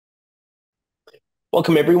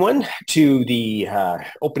Welcome, everyone, to the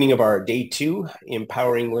opening of our Day 2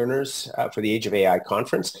 Empowering Learners for the Age of AI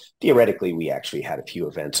conference. Theoretically, we actually had a few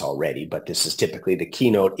events already, but this is typically the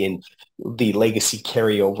keynote in the legacy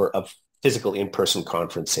carryover of physical in-person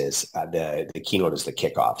conferences. The keynote is the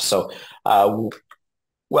kickoff. So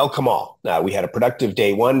welcome all. We had a productive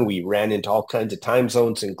day one. We ran into all kinds of time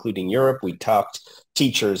zones, including Europe. We talked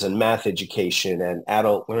teachers and math education and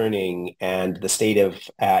adult learning and the state of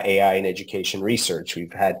AI in education research.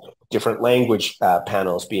 We've had different language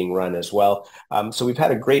panels being run as well. So we've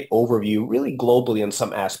had a great overview really globally on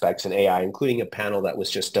some aspects in AI, including a panel that was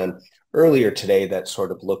just done earlier today that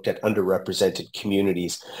sort of looked at underrepresented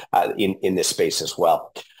communities in this space as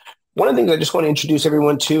well. One of the things I just want to introduce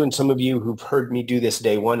everyone to, and some of you who've heard me do this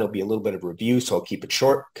day one, it'll be a little bit of review, so I'll keep it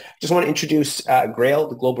short. Just want to introduce GRAIL,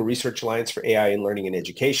 the Global Research Alliance for AI in Learning and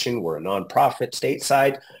Education. We're a nonprofit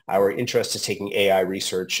stateside. Our interest is taking AI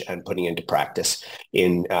research and putting it into practice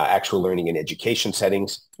in actual learning and education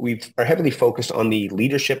settings. We are heavily focused on the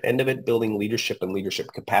leadership end of it, building leadership and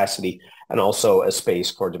leadership capacity, and also a space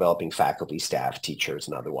for developing faculty, staff, teachers,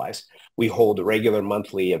 and otherwise. We hold regular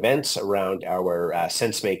monthly events around our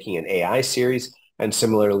sense-making and AI series. And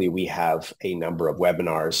similarly, we have a number of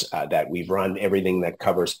webinars that we've run, everything that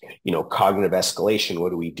covers, cognitive escalation.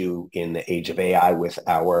 What do we do in the age of AI with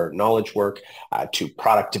our knowledge work to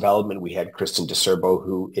product development? We had Kristen DeSerbo,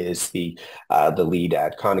 who is the lead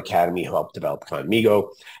at Khan Academy, who helped develop Khan Migo.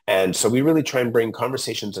 And so we really try and bring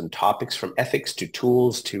conversations and topics from ethics to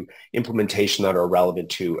tools to implementation that are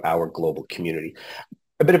relevant to our global community.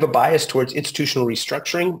 A bit of a bias towards institutional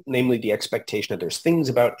restructuring, namely the expectation that there's things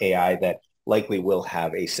about AI that likely will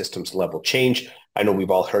have a systems level change. I know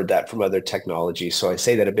we've all heard that from other technologies, so I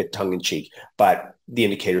say that a bit tongue in cheek, but the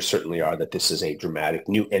indicators certainly are that this is a dramatic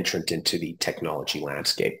new entrant into the technology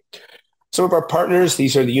landscape. Some of our partners,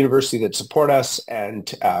 these are the universities that support us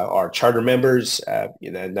and our charter members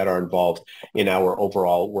that are involved in our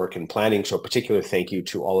overall work and planning. So a particular thank you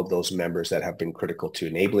to all of those members that have been critical to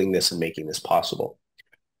enabling this and making this possible.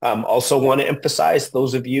 Also want to emphasize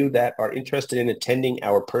those of you that are interested in attending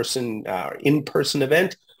our in-person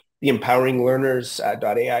event, the Empowering Learners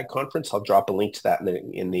 .ai conference. I'll drop a link to that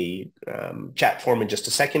in the chat form in just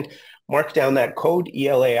a second. Mark down that code,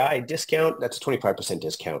 ELAI discount. That's a 25%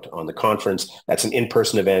 discount on the conference. That's an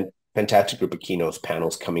in-person event. Fantastic group of keynotes,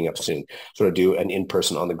 panels coming up soon. Sort of do an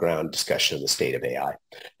in-person on-the-ground discussion of the state of AI.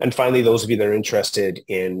 And finally, those of you that are interested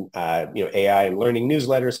in AI and learning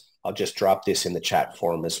newsletters, I'll just drop this in the chat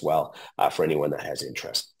forum as well for anyone that has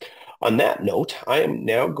interest. On that note, I am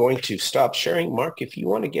now going to stop sharing. Mark, if you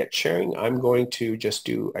want to get sharing, I'm going to just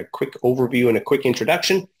do a quick overview and a quick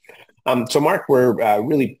introduction. So Mark, we're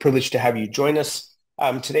really privileged to have you join us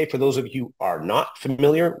today. For those of you who are not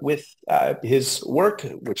familiar with his work,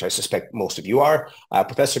 which I suspect most of you are,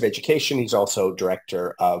 professor of education. He's also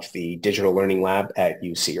director of the Digital Learning Lab at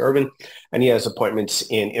UC Irvine, and he has appointments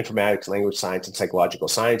in informatics, language science, and psychological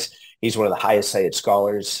science. He's one of the highest cited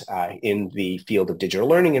scholars in the field of digital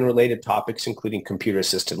learning and related topics, including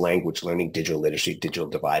computer-assisted language learning, digital literacy, digital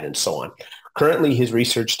divide, and so on. Currently, his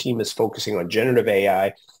research team is focusing on generative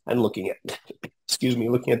AI and looking at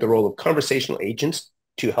the role of conversational agents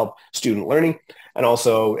to help student learning, and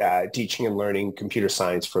also teaching and learning computer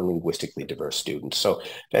science for linguistically diverse students. So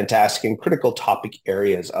fantastic and critical topic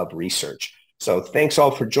areas of research. So thanks all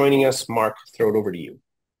for joining us. Mark, throw it over to you.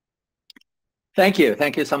 Thank you.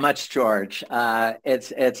 Thank you so much, George.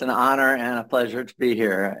 It's an honor and a pleasure to be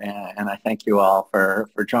here, and I thank you all for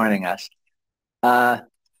joining us. I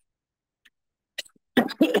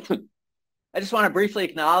just want to briefly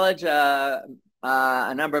acknowledge a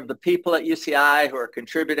number of the people at UCI who are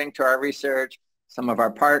contributing to our research, some of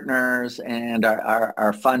our partners, and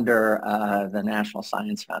our funder, the National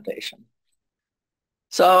Science Foundation.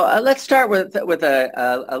 So let's start with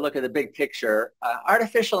a look at the big picture.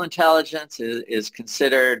 Artificial intelligence is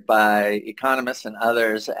considered by economists and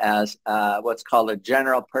others as what's called a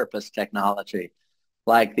general purpose technology,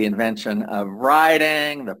 like the invention of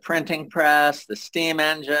writing, the printing press, the steam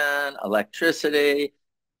engine, electricity,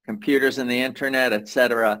 computers and the internet,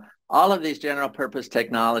 etc. All of these general purpose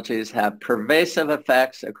technologies have pervasive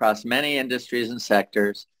effects across many industries and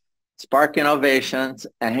sectors, spark innovations,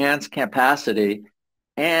 enhance capacity,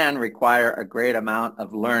 and require a great amount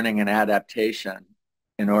of learning and adaptation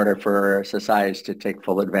in order for societies to take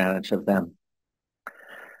full advantage of them.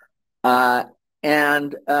 They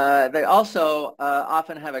also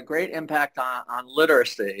often have a great impact on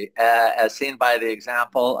literacy, as seen by the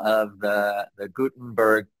example of the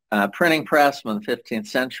Gutenberg printing press from the 15th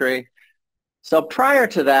century. So prior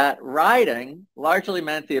to that, writing largely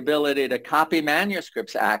meant the ability to copy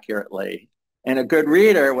manuscripts accurately. And a good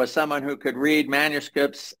reader was someone who could read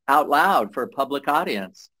manuscripts out loud for a public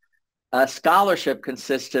audience. Scholarship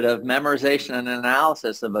consisted of memorization and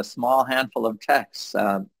analysis of a small handful of texts,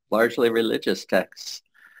 largely religious texts.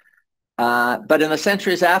 But in the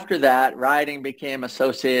centuries after that, writing became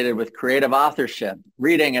associated with creative authorship.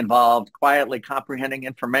 Reading involved quietly comprehending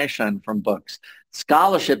information from books.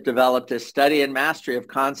 Scholarship developed a study and mastery of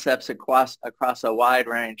concepts across a wide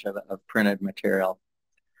range of printed material.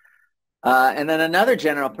 And then another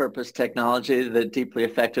general purpose technology that deeply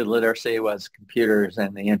affected literacy was computers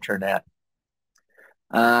and the internet.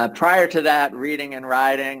 Prior to that, reading and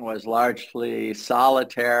writing was largely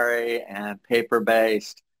solitary and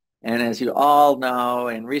paper-based. And as you all know,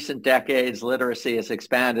 in recent decades, literacy has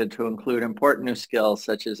expanded to include important new skills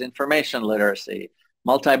such as information literacy,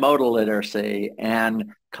 multimodal literacy,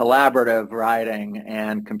 and collaborative writing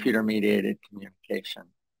and computer-mediated communication.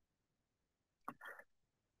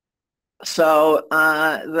 So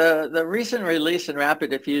the recent release and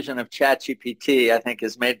rapid diffusion of ChatGPT, I think,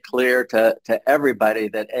 has made clear to everybody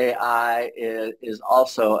that AI is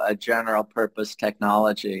also a general purpose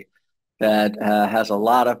technology that has a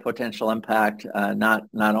lot of potential impact, not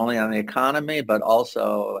only on the economy, but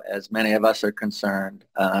also, as many of us are concerned,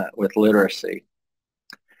 with literacy.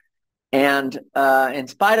 And in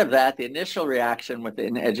spite of that, the initial reaction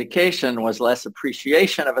within education was less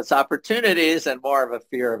appreciation of its opportunities and more of a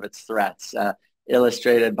fear of its threats,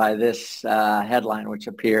 illustrated by this headline, which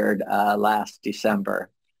appeared last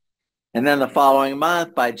December. And then the following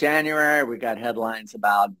month, by January, we got headlines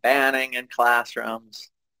about banning in classrooms.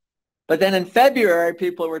 But then in February,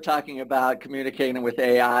 people were talking about communicating with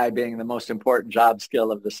AI being the most important job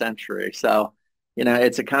skill of the century. So, you know,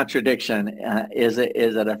 it's a contradiction. Is it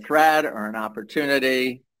a threat or an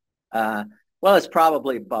opportunity? Well, it's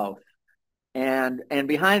probably both. And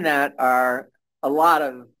behind that are a lot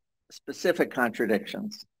of specific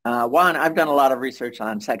contradictions. One, I've done a lot of research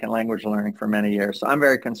on second language learning for many years, so I'm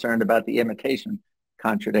very concerned about the imitation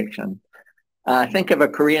contradiction. Think of a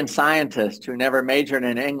Korean scientist who never majored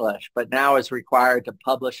in English, but now is required to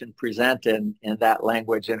publish and present in that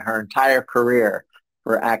language in her entire career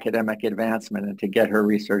for academic advancement and to get her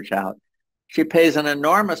research out. She pays an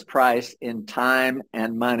enormous price in time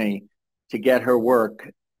and money to get her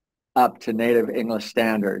work up to native English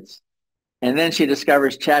standards. And then she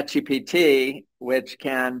discovers ChatGPT, which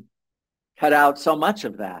can cut out so much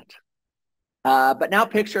of that. But now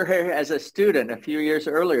picture her as a student a few years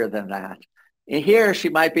earlier than that. And here she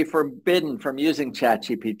might be forbidden from using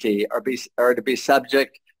ChatGPT or to be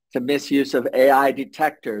subject to misuse of AI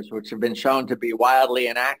detectors, which have been shown to be wildly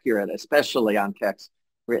inaccurate, especially on text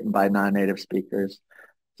written by non-native speakers.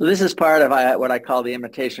 So this is part of what I call the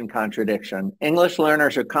imitation contradiction. English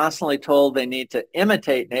learners are constantly told they need to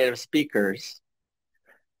imitate native speakers,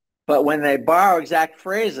 but when they borrow exact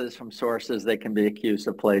phrases from sources, they can be accused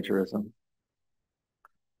of plagiarism.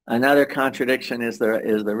 Another contradiction is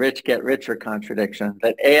the rich get richer contradiction,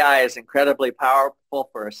 that AI is incredibly powerful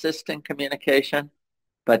for assisting communication,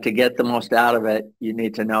 but to get the most out of it, you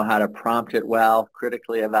need to know how to prompt it well,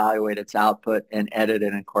 critically evaluate its output, and edit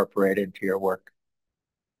and incorporate it into your work.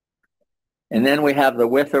 And then we have the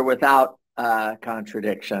with or without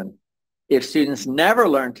contradiction. If students never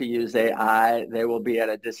learn to use AI, they will be at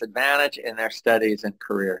a disadvantage in their studies and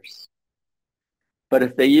careers. But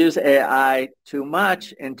if they use AI too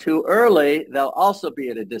much and too early, they'll also be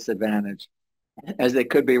at a disadvantage, as they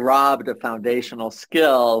could be robbed of foundational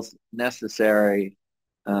skills necessary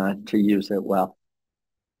to use it well.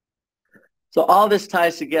 So all this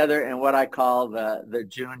ties together in what I call the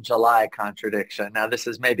June-July contradiction. Now, this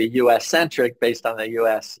is maybe US-centric based on the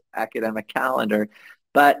US academic calendar,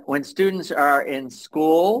 but when students are in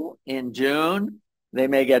school in June, they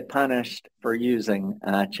may get punished for using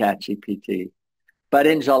ChatGPT. But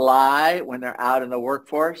in July, when they're out in the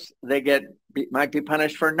workforce, they might be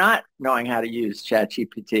punished for not knowing how to use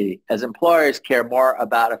ChatGPT, as employers care more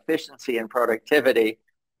about efficiency and productivity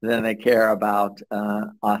than they care about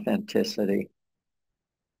authenticity.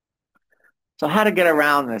 So how to get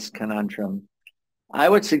around this conundrum? I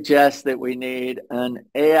would suggest that we need an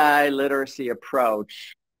AI literacy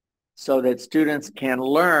approach so that students can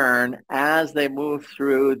learn as they move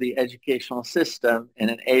through the educational system in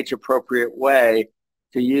an age-appropriate way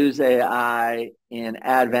to use AI in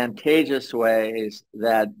advantageous ways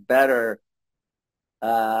that better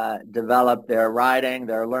develop their writing,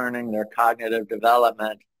 their learning, their cognitive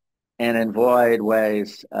development, and avoid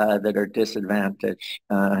ways that are disadvantage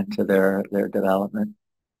to their development.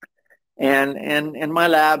 And in my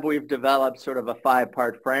lab, we've developed sort of a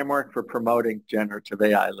 5-part framework for promoting generative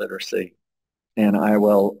AI literacy. And I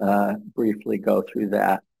will briefly go through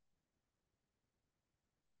that.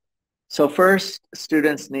 So first,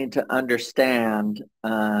 students need to understand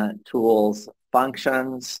tools'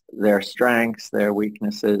 functions, their strengths, their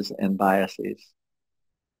weaknesses, and biases.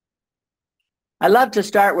 I love to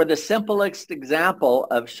start with the simplest example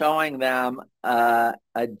of showing them a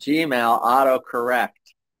Gmail autocorrect.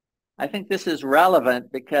 I think this is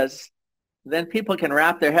relevant because then people can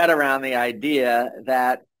wrap their head around the idea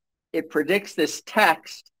that it predicts this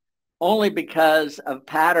text only because of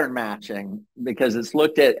pattern matching, because it's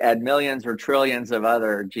looked at millions or trillions of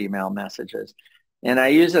other Gmail messages. And I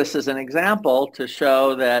use this as an example to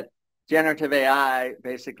show that generative AI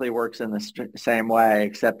basically works in the same way,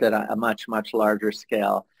 except at a much, much larger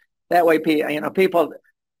scale. That way, people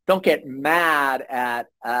don't get mad at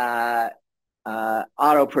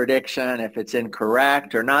auto prediction if it's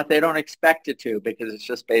incorrect or not. They don't expect it to, because it's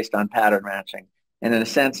just based on pattern matching. And in a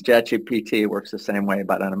sense, ChatGPT works the same way,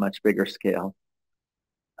 but on a much bigger scale.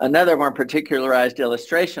 Another more particularized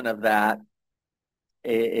illustration of that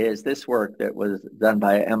is this work that was done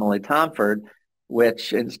by Emily Tomford,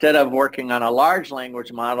 which instead of working on a large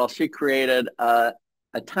language model, she created a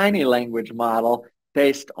tiny language model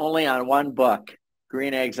based only on one book,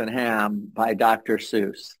 Green Eggs and Ham by Dr.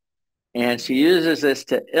 Seuss. And she uses this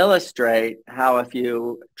to illustrate how if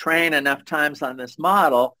you train enough times on this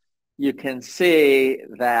model, you can see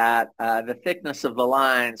that the thickness of the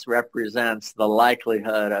lines represents the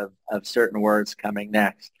likelihood of certain words coming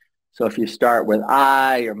next. So if you start with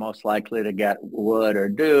I, you're most likely to get would or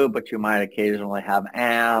do, but you might occasionally have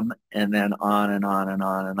am, and then on and on and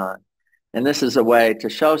on and on. And this is a way to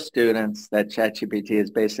show students that ChatGPT is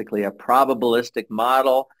basically a probabilistic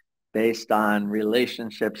model based on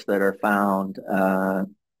relationships that are found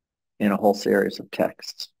in a whole series of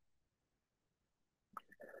texts.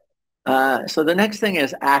 So the next thing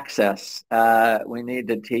is access. We need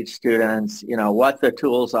to teach students, what the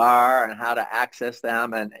tools are and how to access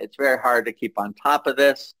them. And it's very hard to keep on top of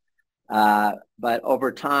this. But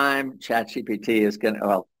over time, ChatGPT is going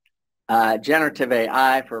to, generative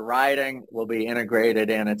AI for writing will be integrated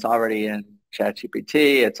in. It's already in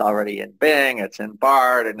ChatGPT, it's already in Bing, it's in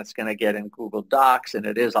Bard, and it's going to get in Google Docs, and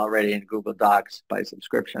it is already in Google Docs by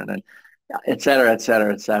subscription, and et cetera, et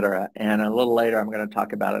cetera, et cetera. And a little later, I'm going to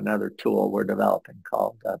talk about another tool we're developing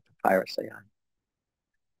called Papyrus AI.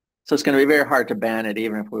 So it's going to be very hard to ban it,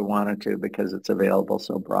 even if we wanted to, because it's available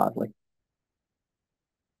so broadly.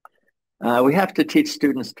 We have to teach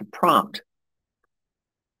students to prompt.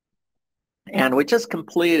 And we just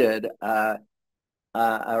completed a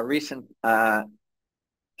recent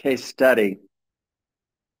case study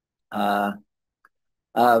of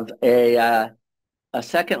a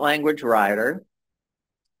second language writer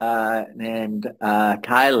named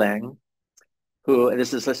Kai Ling, who,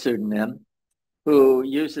 this is a pseudonym, who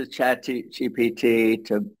uses ChatGPT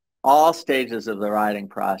to all stages of the writing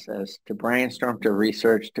process, to brainstorm, to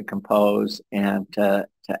research, to compose, and to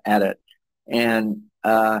edit. And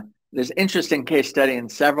this interesting case study in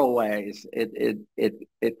several ways. It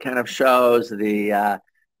kind of shows the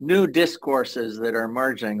new discourses that are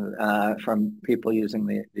emerging from people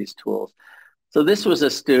using these tools. So this was a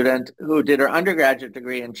student who did her undergraduate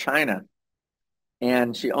degree in China,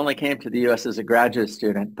 and she only came to the U.S. as a graduate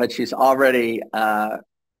student, but she's already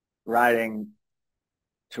writing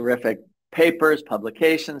terrific papers,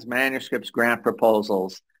 publications, manuscripts, grant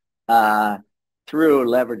proposals through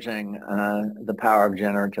leveraging the power of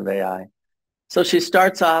generative AI. So she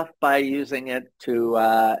starts off by using it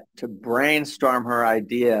to brainstorm her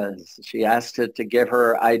ideas. She asks it to give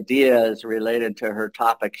her ideas related to her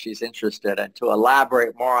topic she's interested in, to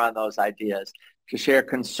elaborate more on those ideas, to share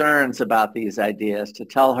concerns about these ideas, to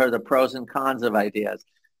tell her the pros and cons of ideas.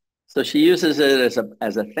 So she uses it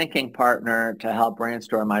as a thinking partner to help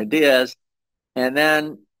brainstorm ideas. And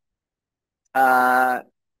then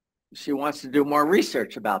she wants to do more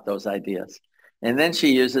research about those ideas. And then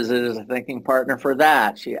she uses it as a thinking partner for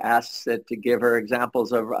that. She asks it to give her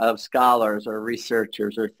examples of scholars or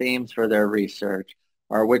researchers or themes for their research,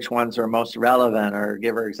 or which ones are most relevant, or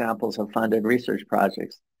give her examples of funded research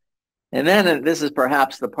projects. And then, and this is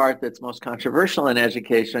perhaps the part that's most controversial in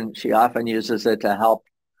education, she often uses it to help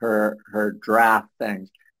her draft things.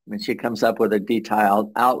 I mean, she comes up with a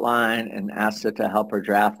detailed outline and asks it to help her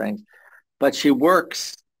draft things. But she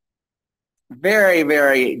works very,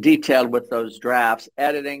 very detailed with those drafts,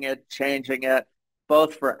 editing it, changing it,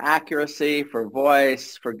 both for accuracy, for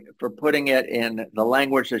voice, for putting it in the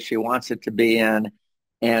language that she wants it to be in,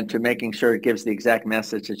 and to making sure it gives the exact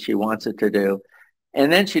message that she wants it to do.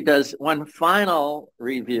 And then she does one final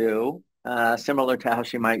review, similar to how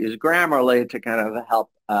she might use Grammarly to kind of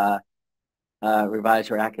help revise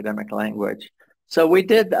her academic language. So we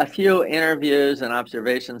did a few interviews and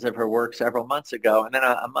observations of her work several months ago. And then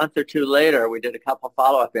a month or two later, we did a couple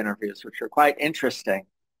follow-up interviews, which were quite interesting,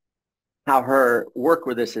 how her work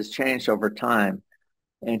with this has changed over time.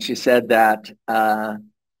 And she said that I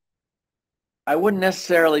wouldn't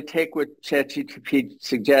necessarily take what ChatGPT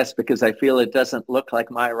suggests because I feel it doesn't look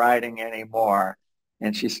like my writing anymore.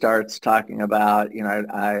 And she starts talking about,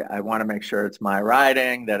 I want to make sure it's my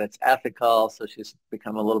writing, that it's ethical. So she's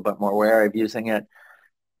become a little bit more wary of using it.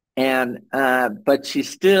 And but she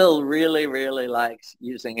still really, really likes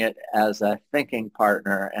using it as a thinking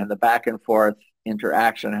partner, and the back and forth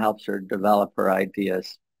interaction helps her develop her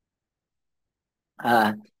ideas.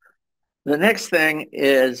 The next thing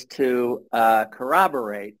is to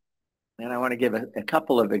corroborate, and I want to give a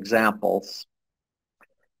couple of examples.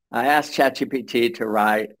 I asked ChatGPT to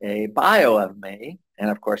write a bio of me, and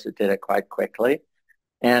of course it did it quite quickly.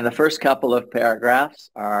 And the first couple of paragraphs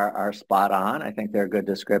are spot on. I think they're a good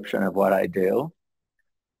description of what I do.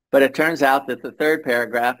 But it turns out that the third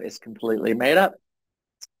paragraph is completely made up.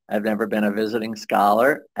 I've never been a visiting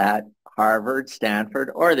scholar at Harvard,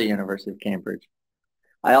 Stanford, or the University of Cambridge.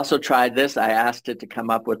 I also tried this. I asked it to come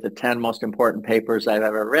up with the 10 most important papers I've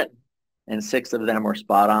ever written, and 6 of them were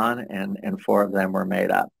spot on, and 4 of them were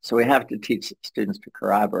made up. So we have to teach students to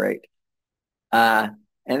corroborate.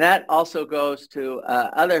 And that also goes to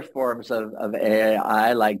other forms of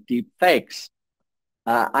AI, like deep fakes.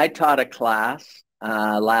 I taught a class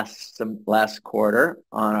last quarter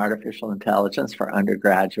on artificial intelligence for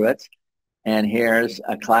undergraduates. And here's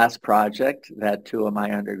a class project that 2 of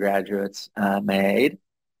my undergraduates made.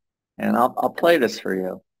 And I'll play this for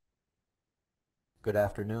you. Good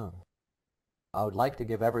afternoon. I would like to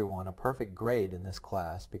give everyone a perfect grade in this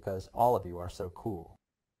class because all of you are so cool.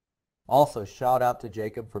 Also, shout out to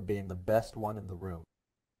Jacob for being the best one in the room.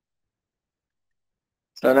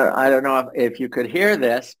 So I don't know if you could hear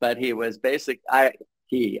this, but he was that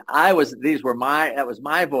was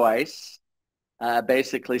my voice,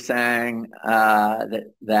 basically saying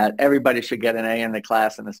that everybody should get an A in the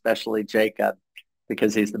class, and especially Jacob,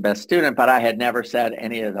 because he's the best student. But I had never said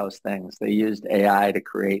any of those things. They used AI to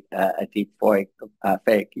create a deep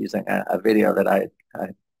fake using a video that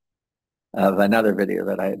of another video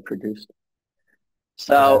that I had produced.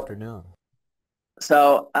 So, good afternoon.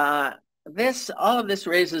 So all of this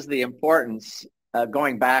raises the importance,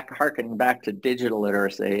 harkening back to digital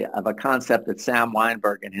literacy, of a concept that Sam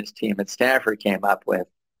Weinberg and his team at Stanford came up with,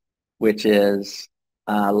 which is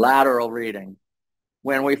lateral reading.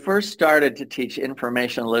 When we first started to teach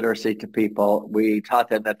information literacy to people, we taught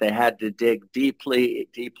them that they had to dig deeply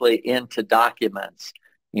into documents,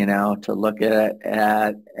 to look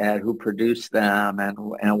at who produced them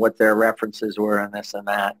and what their references were and this and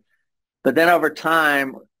that. But then over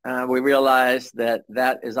time, we realized that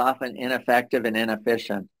is often ineffective and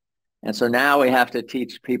inefficient. And so now we have to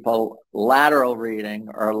teach people lateral reading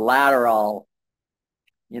or lateral,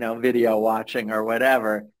 video watching or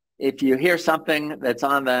whatever. If you hear something that's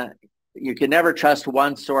you can never trust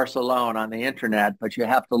one source alone on the internet, but you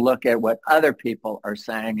have to look at what other people are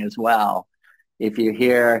saying as well. If you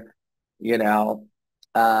hear,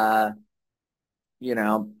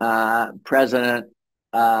 President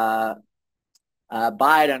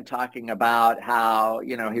Biden talking about how,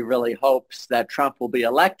 he really hopes that Trump will be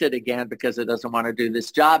elected again because he doesn't want to do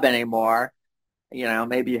this job anymore,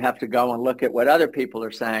 maybe you have to go and look at what other people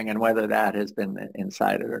are saying and whether that has been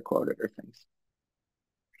incited or quoted or things.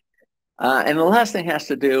 And the last thing has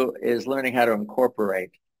to do is learning how to incorporate.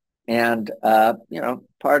 And,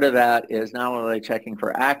 part of that is not only checking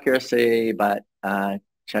for accuracy, but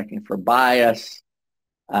checking for bias.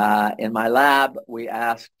 In my lab, we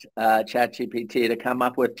asked ChatGPT to come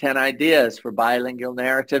up with 10 ideas for bilingual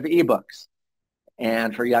narrative ebooks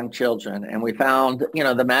and for young children. And we found,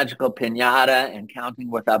 The Magical Piñata and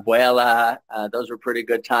Counting with Abuela. Those were pretty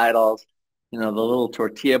good titles. The Little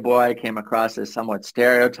Tortilla Boy came across as somewhat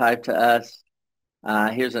stereotyped to us.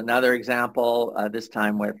 Here's another example, this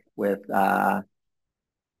time with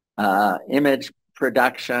image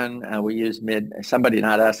production. We used somebody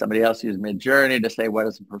else used Midjourney to say, what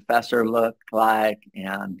does a professor look like?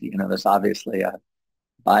 And, there's obviously a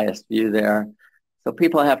biased view there. So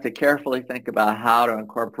people have to carefully think about how to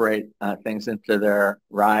incorporate things into their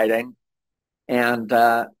writing. And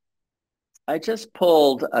I just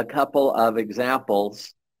pulled a couple of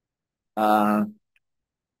examples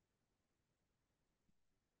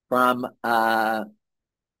from the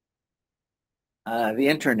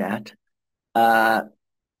internet.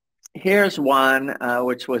 Here's one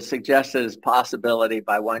which was suggested as possibility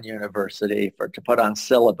by one university to put on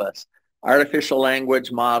syllabus. Artificial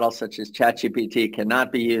language models such as ChatGPT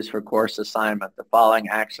cannot be used for course assignment. The following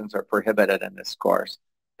actions are prohibited in this course.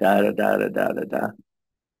 Da, da, da, da, da, da, da.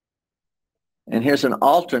 And here's an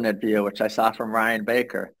alternate view, which I saw from Ryan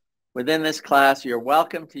Baker. Within this class, you're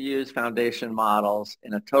welcome to use foundation models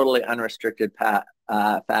in a totally unrestricted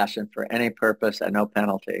fashion for any purpose at no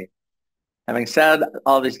penalty. Having said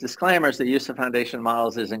all these disclaimers, the use of foundation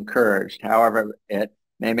models is encouraged. However, it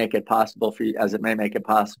may make it possible for you, as it may make it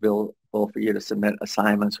possible for you to submit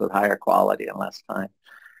assignments with higher quality in less time.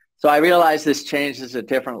 So I realize this changes at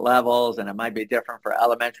different levels, and it might be different for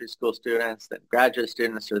elementary school students than graduate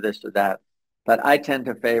students or this or that. But I tend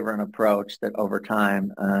to favor an approach that over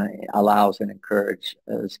time allows and encourages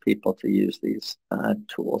people to use these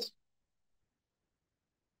tools.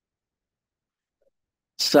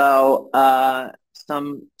 So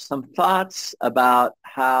some thoughts about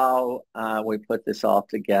how we put this all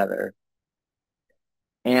together.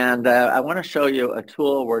 And I want to show you a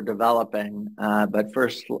tool we're developing, but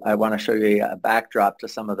first I want to show you a backdrop to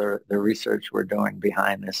some of the research we're doing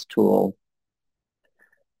behind this tool.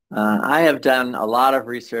 I have done a lot of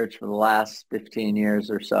research for the last 15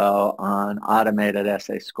 years or so on automated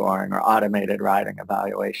essay scoring or automated writing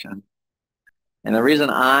evaluation. And the reason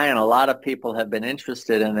I and a lot of people have been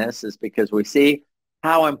interested in this is because we see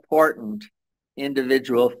how important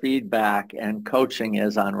individual feedback and coaching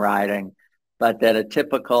is on writing, but that a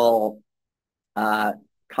typical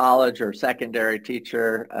college or secondary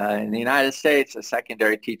teacher in the United States, a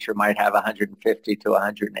secondary teacher might have 150 to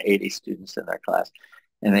 180 students in their class,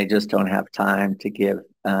 and they just don't have time to give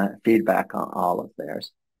feedback on all of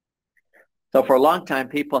theirs. So for a long time,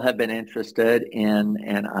 people have been interested in,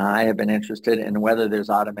 and I have been interested in whether there's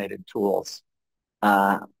automated tools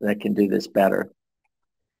that can do this better.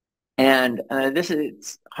 And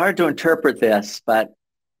it's hard to interpret this, but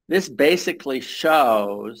this basically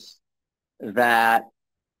shows that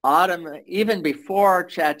even before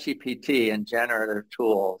ChatGPT and generative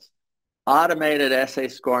tools, automated essay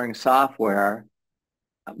scoring software,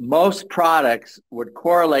 most products would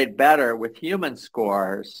correlate better with human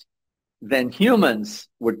scores than humans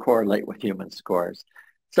would correlate with human scores.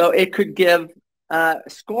 So it could give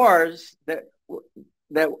scores that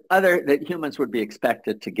humans would be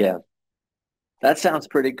expected to give. That sounds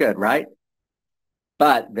pretty good, right?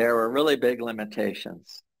 But there were really big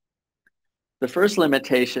limitations. The first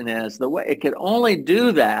limitation is the way it could only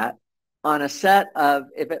do that on a set of,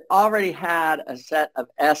 if it already had a set of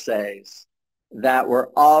essays that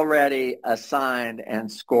were already assigned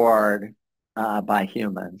and scored by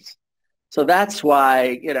humans. So that's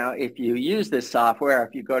why, if you use this software,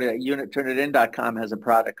 if you go to unitturnitin.com has a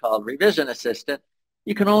product called Revision Assistant,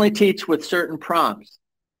 you can only teach with certain prompts.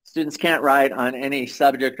 Students can't write on any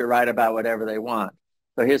subject or write about whatever they want.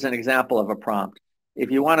 So here's an example of a prompt.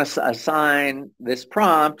 If you want to assign this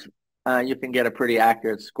prompt, you can get a pretty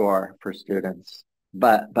accurate score for students,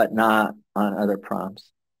 but not on other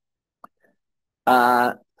prompts.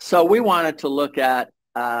 So we wanted to look at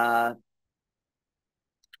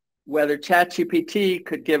whether ChatGPT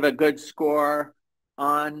could give a good score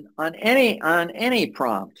on any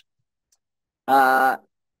prompt.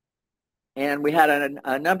 And we had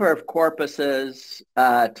a number of corpuses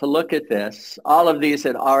to look at this. All of these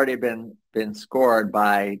had already been scored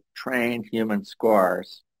by trained human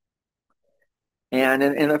scorers. And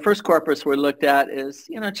in the first corpus we looked at is,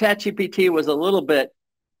 ChatGPT was a little bit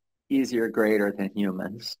easier grader than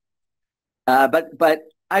humans. But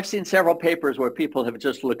I've seen several papers where people have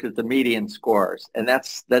just looked at the median scores, and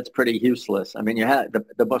that's pretty useless. I mean,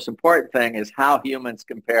 the most important thing is how humans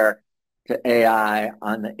compare to AI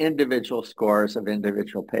on the individual scores of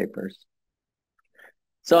individual papers.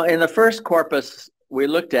 So in the first corpus we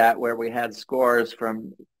looked at, where we had scores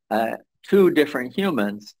from 2 different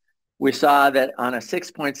humans, we saw that on a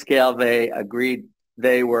 6-point scale, they agreed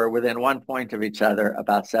they were within 1 point of each other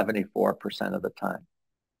about 74% of the time.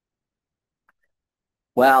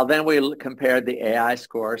 Well, then we compared the AI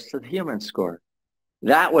scores to the human score.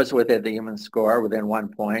 That was within the human score within 1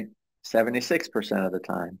 point, 76% of the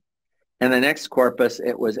time. And the next corpus,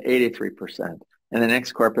 it was 83%. And the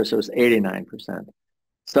next corpus, it was 89%.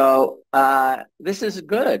 So this is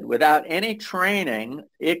good. Without any training,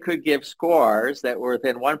 it could give scores that were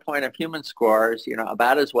within 1 point of human scores,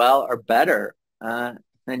 about as well or better than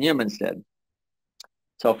humans did.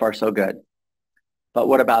 So far, so good. But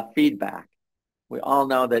what about feedback? We all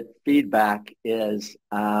know that feedback is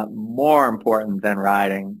more important than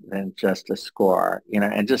writing than just a score.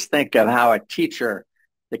 And just think of how a teacher,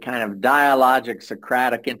 the kind of dialogic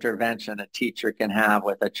Socratic intervention a teacher can have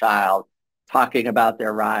with a child, talking about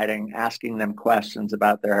their writing, asking them questions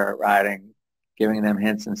about their writing, giving them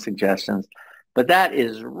hints and suggestions. But that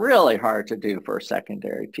is really hard to do for a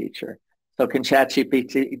secondary teacher. So can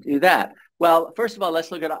ChatGPT do that? Well, first of all, let's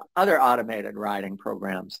look at other automated writing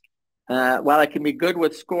programs. While it can be good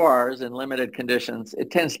with scores in limited conditions, it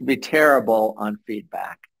tends to be terrible on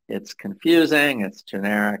feedback. It's confusing, it's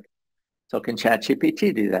generic. So can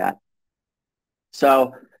ChatGPT do that?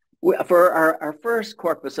 So for our first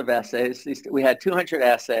corpus of essays, we had 200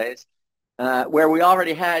 essays where we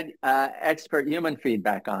already had expert human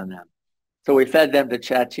feedback on them. So we fed them to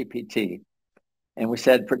ChatGPT. And we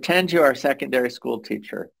said, pretend you are a secondary school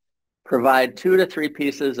teacher. Provide 2 to 3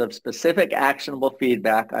 pieces of specific actionable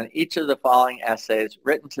feedback on each of the following essays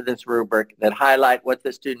written to this rubric that highlight what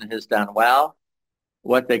the student has done well,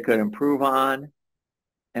 what they could improve on,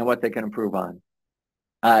 and what they can improve on.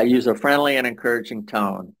 Use a friendly and encouraging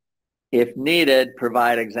tone. If needed,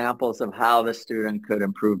 provide examples of how the student could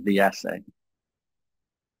improve the essay.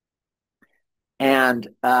 And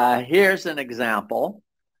here's an example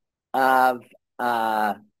of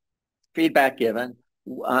feedback given.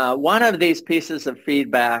 One of these pieces of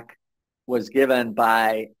feedback was given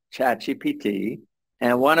by ChatGPT,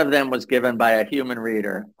 and one of them was given by a human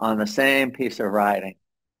reader on the same piece of writing.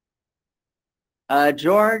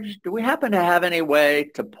 George, do we happen to have any way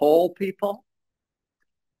to poll people?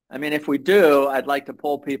 I mean, if we do, I'd like to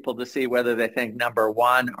poll people to see whether they think number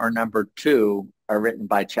 1 or number 2 are written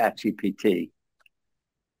by ChatGPT.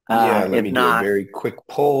 Yeah, let me do a very quick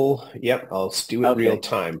poll. Yep, I'll do it real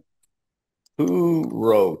time. Who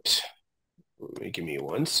wrote, give me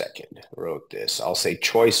 1 second, wrote this? I'll say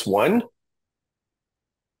choice 1.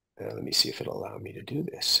 Let me see if it'll allow me to do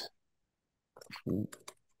this.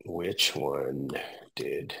 Which one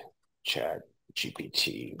did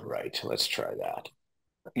ChatGPT write? Let's try that.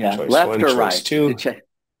 Yeah, choice left 1, or choice right? 2.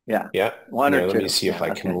 Yeah. Yeah. 1 or 2. Let me see if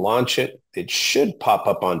I can launch it. It should pop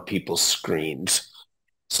up on people's screens.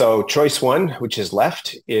 So choice 1, which is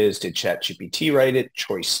left, is did ChatGPT write it?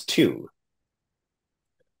 Choice 2.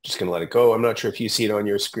 Just going to let it go. I'm not sure if you see it on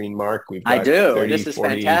your screen, Mark. We've got I do. 30, this is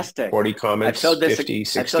 40, fantastic. 40 comments, 50,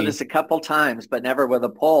 60. I've showed this a couple times, but never with a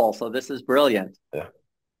poll. So this is brilliant. Yeah.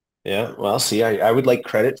 Yeah. Well, see, I would like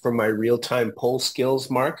credit for my real-time poll skills,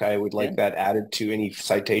 Mark. I would like that added to any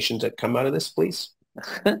citations that come out of this, please.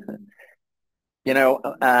 You know,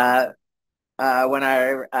 when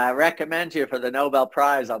I recommend you for the Nobel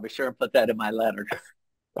Prize, I'll be sure and put that in my letter.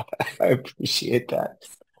 I appreciate that.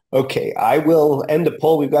 Okay, I will end the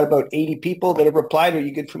poll. We've got about 80 people that have replied. Are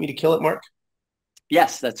you good for me to kill it, Mark?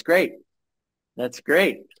 Yes, that's great. That's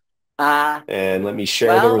great. And let me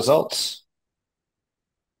share the results.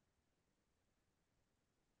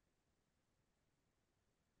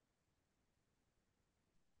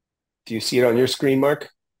 Do you see it on your screen, Mark?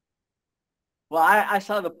 Well, I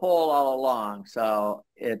saw the poll all along, so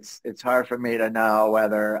it's hard for me to know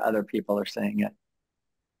whether other people are seeing it.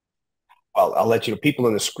 I'll let you know. People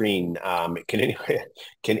on the screen,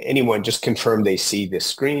 can anyone just confirm they see this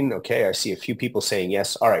screen? Okay, I see a few people saying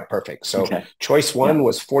yes. All right, perfect. So choice 1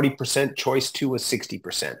 was 40%, choice 2 was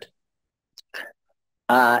 60%.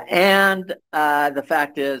 And the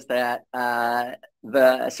fact is that the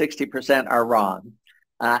 60% are wrong.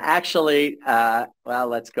 Actually, well,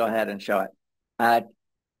 let's go ahead and show it.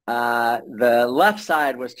 The left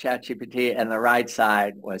side was ChatGPT and the right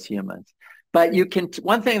side was humans. But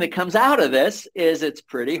one thing that comes out of this is it's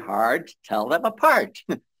pretty hard to tell them apart,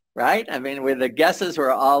 right? I mean, the guesses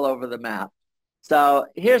were all over the map. So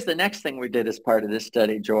here's the next thing we did as part of this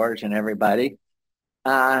study, George and everybody.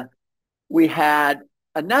 We had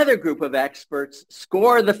another group of experts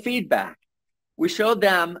score the feedback. We showed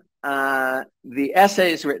them the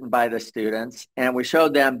essays written by the students, and we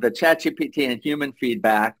showed them the ChatGPT and human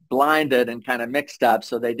feedback blinded and kind of mixed up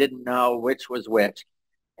so they didn't know which was which.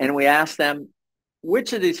 And we asked them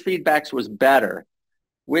which of these feedbacks was better,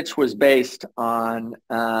 which was based on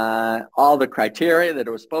all the criteria that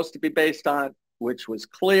it was supposed to be based on, which was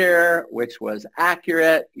clear, which was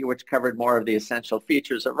accurate, which covered more of the essential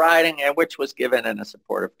features of writing, and which was given in a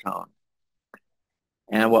supportive tone.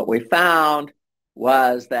 And what we found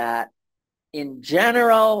was that in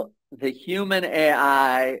general, the human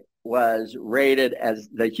feedback was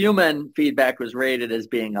rated as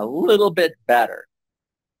being a little bit better,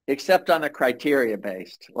 except on the criteria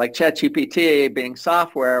based. Like ChatGPT being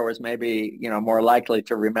software was maybe, more likely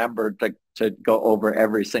to remember to go over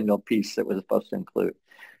every single piece that was supposed to include.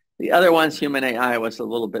 The other ones, human AI was a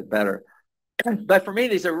little bit better. But for me,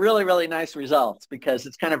 these are really, really nice results because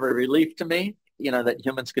it's kind of a relief to me, that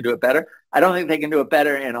humans could do it better. I don't think they can do it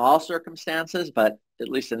better in all circumstances, but at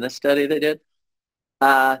least in this study they did.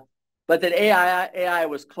 But that AI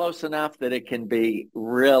was close enough that it can be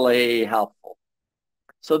really helpful.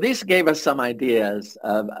 So these gave us some ideas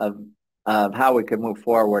of how we could move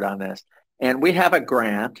forward on this. And we have a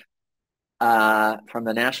grant from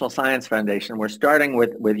the National Science Foundation. We're starting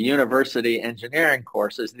with university engineering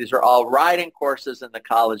courses. These are all writing courses in the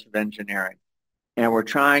College of Engineering. And we're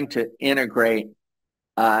trying to integrate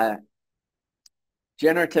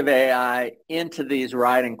generative AI into these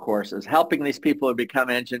writing courses, helping these people who become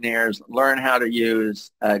engineers learn how to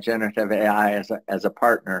use generative AI as a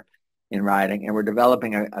partner in writing. And we're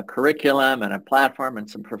developing a curriculum and a platform and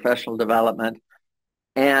some professional development.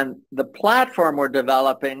 And the platform we're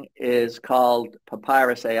developing is called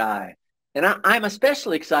Papyrus AI. And I'm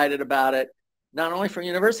especially excited about it, not only for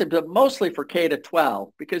university, but mostly for K to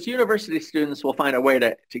 12, because university students will find a way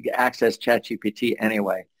to access ChatGPT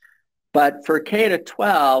anyway. But for K to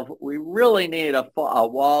 12, we really need a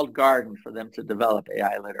walled garden for them to develop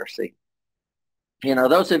AI literacy. You know,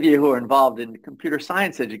 those of you who are involved in computer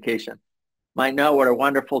science education might know what a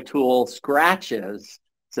wonderful tool Scratch is.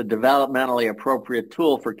 It's a developmentally appropriate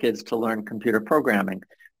tool for kids to learn computer programming.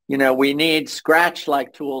 You know, we need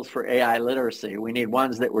Scratch-like tools for AI literacy. We need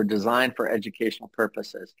ones that were designed for educational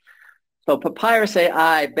purposes. So Papyrus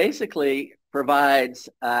AI basically provides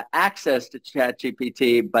access to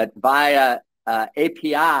ChatGPT, but via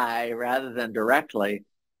API rather than directly,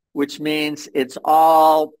 which means it's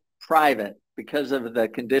all private because of the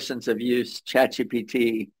conditions of use.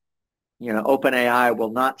 ChatGPT, you know, OpenAI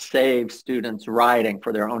will not save students' writing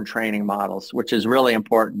for their own training models, which is really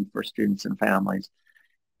important for students and families.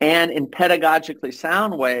 And in pedagogically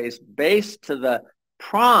sound ways, based to the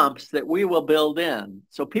prompts that we will build in.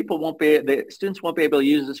 So the students won't be able to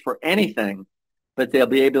use this for anything, but they'll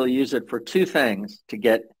be able to use it for two things: to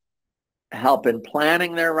get help in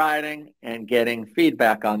planning their writing and getting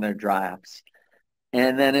feedback on their drafts.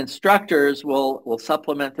 And then instructors will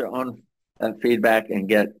supplement their own feedback and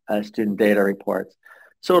get student data reports.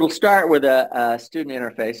 So it'll start with a student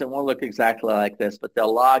interface. It won't look exactly like this, but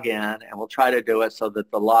they'll log in, and we'll try to do it so that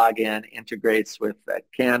the login integrates with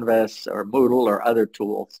Canvas or Moodle or other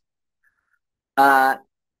tools. And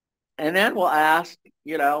then we'll ask,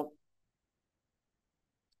 you know,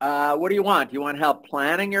 what do you want? Do you want help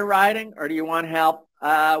planning your writing, or do you want help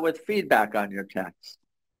with feedback on your text?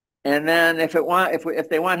 And then if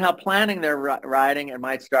they want help planning their writing, it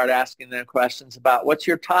might start asking them questions about what's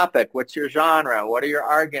your topic, what's your genre, what are your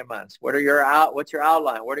arguments, what's your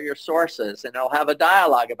outline, what are your sources, and they'll have a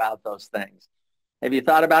dialogue about those things. Have you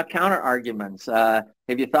thought about counter arguments? Have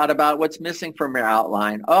you thought about what's missing from your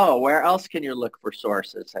outline? Oh, where else can you look for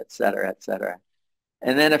sources, et cetera, et cetera.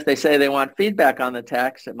 And then if they say they want feedback on the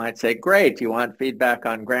text, it might say, great, do you want feedback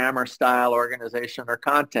on grammar, style, organization, or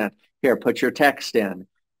content? Here, put your text in.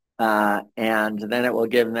 And then it will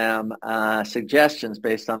give them suggestions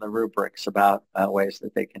based on the rubrics about ways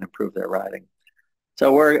that they can improve their writing.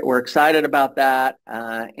 So we're excited about that.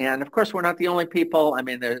 And of course, we're not the only people. I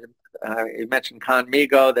mean, you mentioned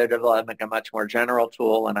Conmigo. They're developing a much more general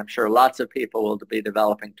tool, and I'm sure lots of people will be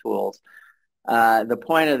developing tools. The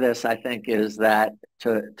point of this, I think, is that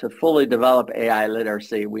to fully develop AI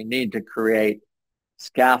literacy, we need to create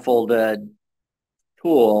scaffolded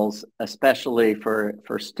tools, especially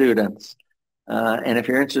for students. And if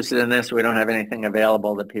you're interested in this, we don't have anything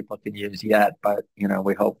available that people can use yet, but you know,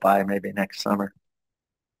 we hope by maybe next summer.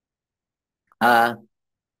 And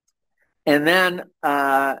then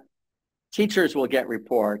teachers will get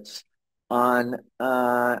reports on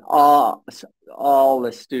all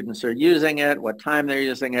the students are using it, what time they're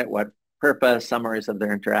using it, what purpose, summaries of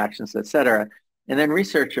their interactions, et cetera. And then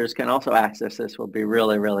researchers can also access this. Will be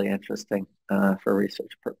really, really interesting for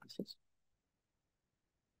research purposes.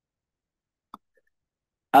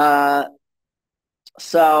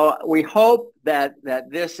 So we hope that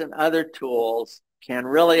this and other tools can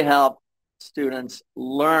really help students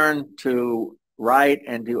learn to write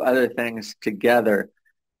and do other things together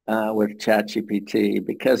with ChatGPT,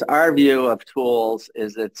 because our view of tools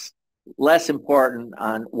is it's less important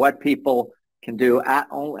on what people can do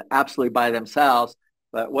absolutely by themselves,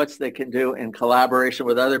 but what they can do in collaboration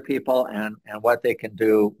with other people and what they can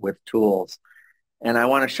do with tools. And I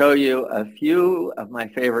want to show you a few of my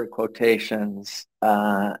favorite quotations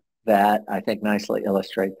that I think nicely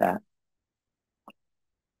illustrate that.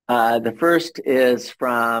 The first is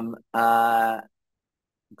from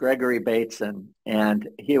Gregory Bateson, and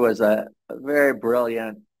he was a very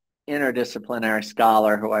brilliant interdisciplinary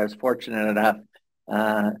scholar who I was fortunate enough,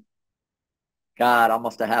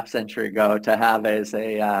 almost a half century ago, to have as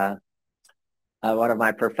one of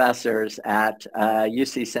my professors at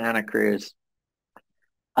UC Santa Cruz.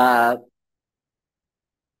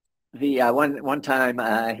 One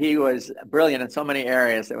time he was brilliant in so many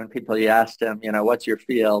areas that when you asked him, what's your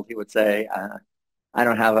field, he would say,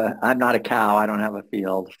 I'm not a cow. I don't have a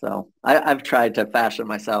field. So I've tried to fashion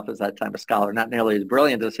myself as that type of scholar, not nearly as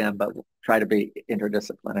brilliant as him, but try to be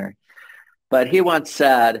interdisciplinary. But he once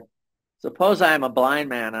said, suppose I am a blind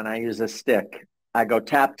man and I use a stick. I go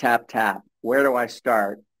tap, tap, tap. Where do I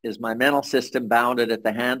start? Is my mental system bounded at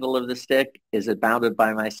the handle of the stick? Is it bounded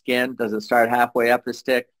by my skin? Does it start halfway up the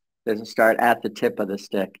stick? Does it start at the tip of the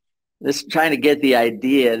stick? This is trying to get the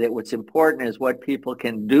idea that what's important is what people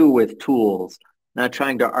can do with tools, not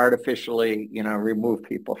trying to artificially, remove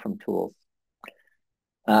people from tools.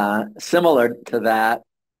 Similar to that,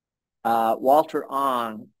 Walter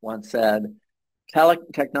Ong once said,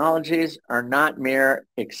 technologies are not mere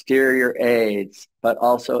exterior aids, but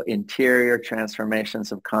also interior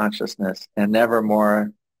transformations of consciousness, and never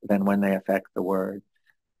more than when they affect the word.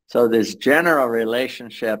 So this general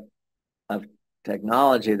relationship of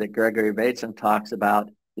technology that Gregory Bateson talks about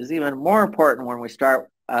is even more important when we start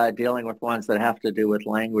dealing with ones that have to do with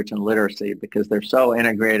language and literacy, because they're so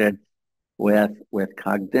integrated with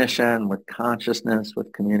cognition, with consciousness,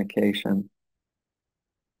 with communication.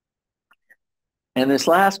 And this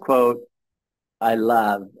last quote I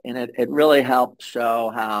love, and it really helps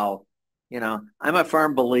show how, I'm a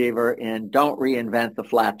firm believer in don't reinvent the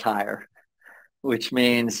flat tire, which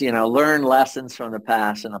means, learn lessons from the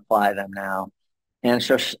past and apply them now. And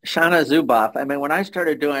Shoshana Zuboff, when I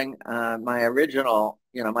started doing my original,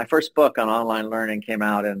 my first book on online learning came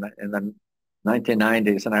out in the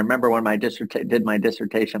 1990s. And I remember when did my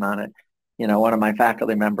dissertation on it, one of my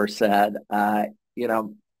faculty members said,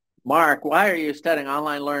 Mark, why are you studying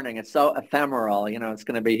online learning? It's so ephemeral, it's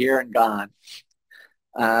going to be here and gone.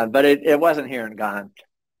 But it wasn't here and gone.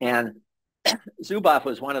 And Zuboff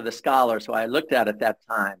was one of the scholars who I looked at that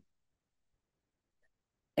time.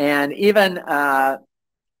 And even,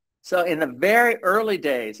 so in the very early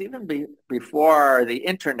days, even before the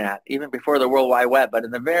internet, even before the World Wide Web, but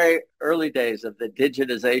in the very early days of the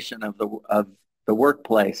digitization of the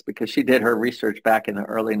workplace, because she did her research back in the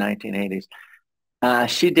early 1980s,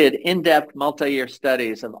 she did in-depth multi-year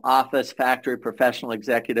studies of office, factory, professional,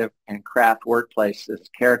 executive, and craft workplaces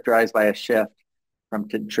characterized by a shift from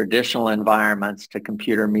traditional environments to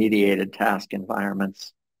computer-mediated task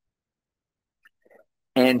environments.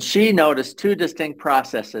 And she noticed two distinct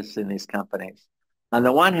processes in these companies. On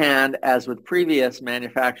the one hand, as with previous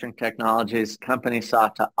manufacturing technologies, companies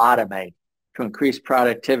sought to automate to increase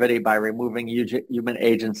productivity by removing human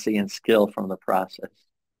agency and skill from the process.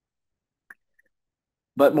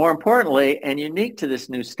 But more importantly, and unique to this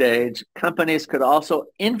new stage, companies could also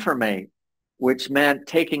informate, which meant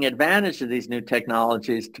taking advantage of these new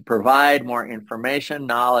technologies to provide more information,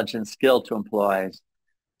 knowledge, and skill to employees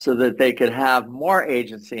so that they could have more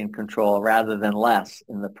agency and control rather than less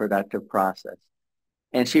in the productive process.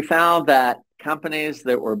 And she found that companies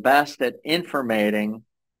that were best at informating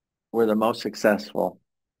were the most successful.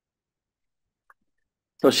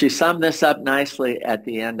 So she summed this up nicely at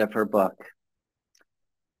the end of her book.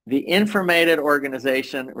 The informated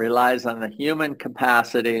organization relies on the human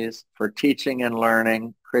capacities for teaching and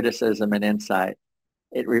learning, criticism, and insight.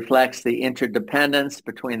 It reflects the interdependence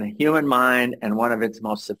between the human mind and one of its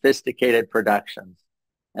most sophisticated productions.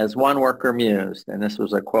 As one worker mused, and this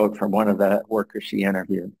was a quote from one of the workers she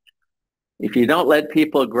interviewed, if you don't let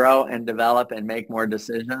people grow and develop and make more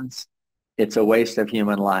decisions, it's a waste of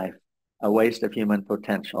human life, a waste of human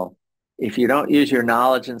potential. If you don't use your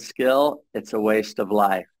knowledge and skill, it's a waste of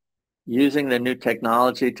life. Using the new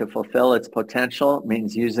technology to fulfill its potential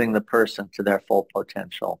means using the person to their full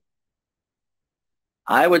potential.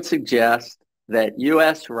 I would suggest that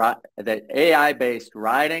that AI-based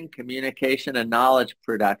writing, communication, and knowledge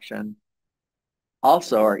production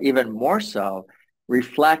also, or even more so,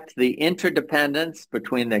 reflect the interdependence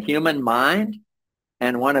between the human mind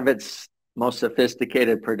and one of its most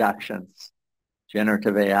sophisticated productions,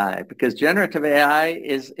 generative AI. Because generative AI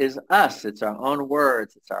is us. It's our own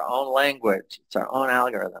words. It's our own language. It's our own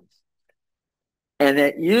algorithms. And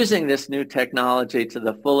that using this new technology to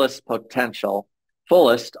the fullest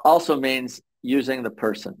also means using the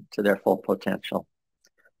person to their full potential.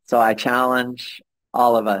 So I challenge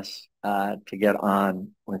all of us to get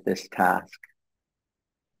on with this task.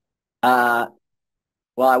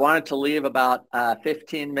 Well, I wanted to leave about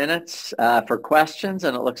 15 minutes for questions,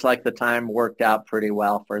 and it looks like the time worked out pretty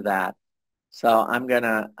well for that. So I'm going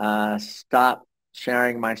to stop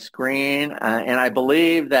sharing my screen, and I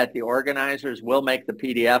believe that the organizers will make the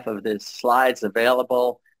PDF of the slides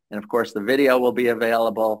available, and of course the video will be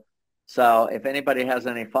available. So if anybody has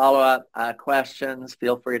any follow-up questions,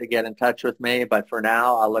 feel free to get in touch with me. But for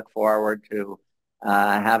now, I'll look forward to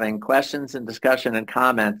having questions and discussion and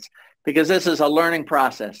comments, because this is a learning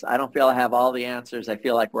process. I don't feel I have all the answers. I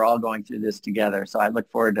feel like we're all going through this together. So I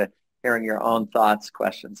look forward to hearing your own thoughts,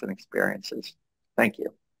 questions, and experiences. Thank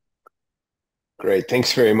you. Great.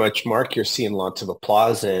 Thanks very much, Mark. You're seeing lots of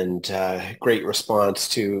applause and great response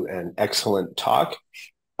to an excellent talk.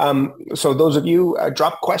 So those of you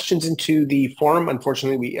drop questions into the forum.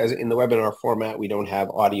 Unfortunately, as in the webinar format, we don't have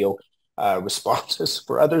audio responses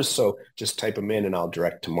for others. So just type them in and I'll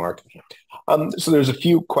direct to Mark. So there's a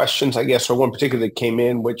few questions, I guess, or one particular that came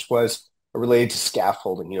in, which was related to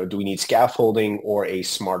scaffolding. Do we need scaffolding or a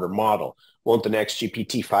smarter model? Won't the next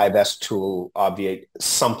GPT-5S tool obviate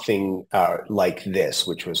something like this,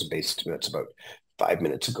 which was based, that's about 5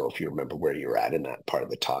 minutes ago, if you remember where you're at in that part of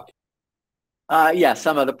the talk. Yeah,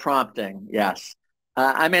 some of the prompting, yes.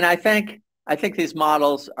 I mean, I think these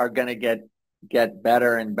models are going to get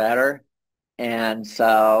better and better, and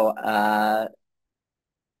so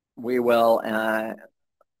we will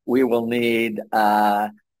need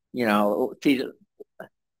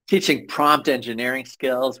teaching prompt engineering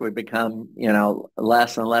skills would become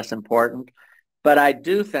less and less important. But I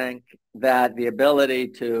do think that the ability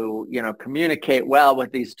to communicate well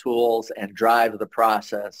with these tools and drive the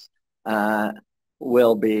process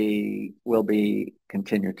will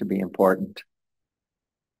continue to be important.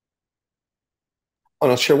 And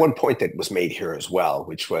I'll share one point that was made here as well,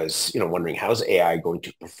 which was, wondering how's AI going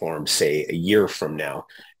to perform, say, a year from now,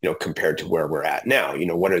 compared to where we're at now?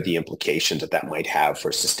 What are the implications that might have for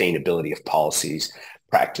sustainability of policies,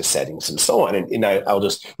 practice settings, and so on? And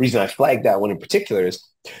reason I flagged that one in particular is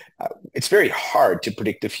it's very hard to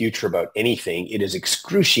predict the future about anything. It is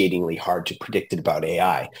excruciatingly hard to predict it about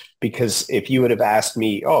AI, because if you would have asked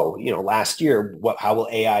me, last year, how will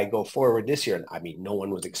AI go forward this year? And I mean, no one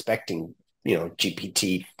was expecting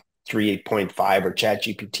GPT 3.5 or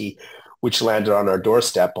ChatGPT, which landed on our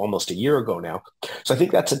doorstep almost a year ago now. So I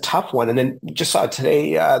think that's a tough one. And then just saw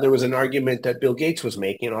today, there was an argument that Bill Gates was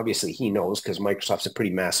making. And obviously he knows, because Microsoft's a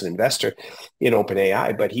pretty massive investor in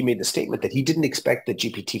OpenAI, but he made the statement that he didn't expect that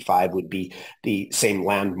GPT-5 would be the same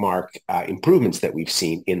landmark improvements that we've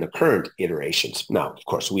seen in the current iterations. Now, of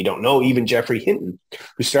course, we don't know. Even Geoffrey Hinton,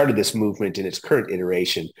 who started this movement in its current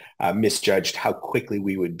iteration, misjudged how quickly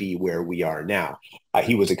we would be where we are now.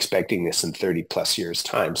 He was expecting this in 30 plus years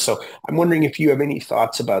time. So I'm wondering if you have any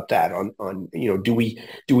thoughts about that on do we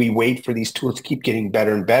wait for these tools to keep getting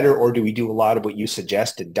better and better, or do we do a lot of what you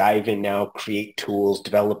suggested, dive in now, create tools,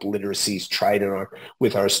 develop literacies, try it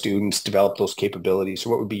with our students, develop those capabilities? So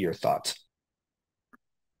what would be your thoughts?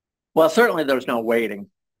 Well, certainly there's no waiting.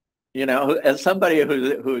 As somebody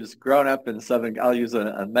who's grown up in I'll use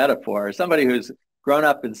a metaphor, somebody who's grown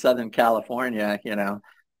up in Southern California,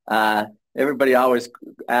 everybody always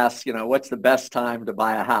asks, what's the best time to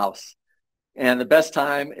buy a house? And the best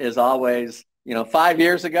time is always, 5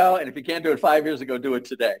 years ago. And if you can't do it 5 years ago, do it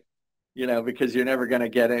today, because you're never going to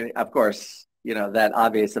get any, of course, that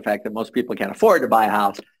obviates the fact that most people can't afford to buy a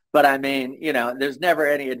house. But I mean, there's never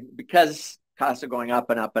any, because costs are going up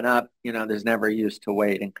and up and up, there's never use to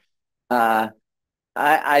waiting. I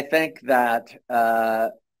think that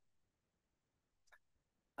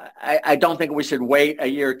I don't think we should wait a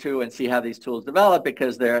year or two and see how these tools develop,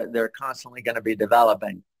 because they're constantly going to be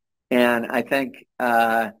developing. And I think,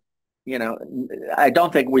 I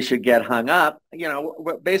don't think we should get hung up.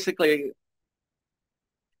 Basically,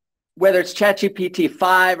 whether it's ChatGPT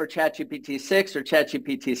 5 or ChatGPT 6 or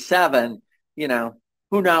ChatGPT 7,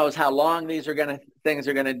 who knows how long things are going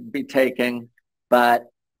to be taking, but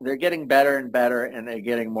they're getting better and better, and they're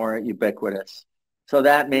getting more ubiquitous. So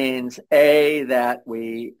that means, A, that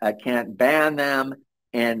we can't ban them,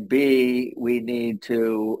 and B, we need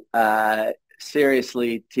to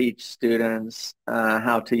seriously teach students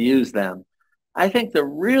how to use them. I think the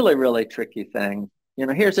really, really tricky thing,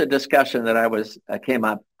 here's a discussion that came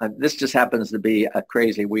up. This just happens to be a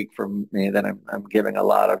crazy week for me, that I'm giving a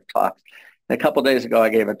lot of talks. And a couple of days ago, I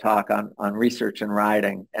gave a talk on research and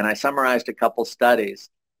writing, and I summarized a couple studies.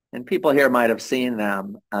 And people here might have seen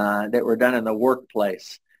them that were done in the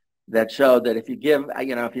workplace, that showed that if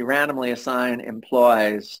you randomly assign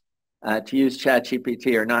employees to use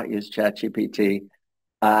ChatGPT or not use ChatGPT,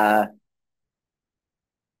 how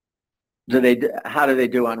do they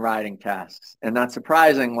do on writing tasks? And not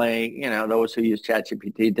surprisingly, those who use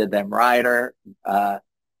ChatGPT did them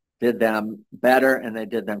did them better, and they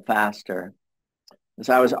did them faster. And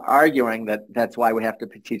so I was arguing that that's why we have to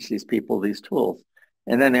teach these people these tools.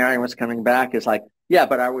 And then the argument was coming back is like, yeah,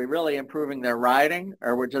 but are we really improving their writing,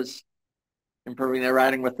 or we're just improving their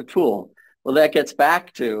writing with the tool. Well, that gets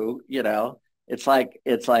back to, it's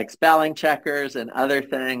like spelling checkers and other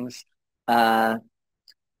things.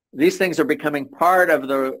 These things are becoming part of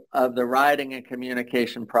the writing and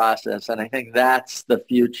communication process, and I think that's the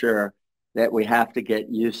future that we have to get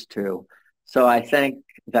used to. So I think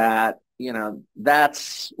that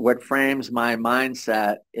that's what frames my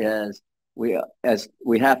mindset is we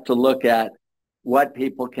have to look at what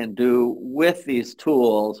people can do with these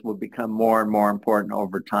tools will become more and more important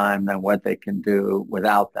over time than what they can do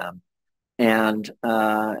without them. And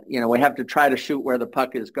we have to try to shoot where the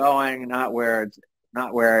puck is going, not where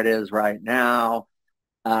it is right now.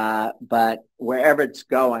 But wherever it's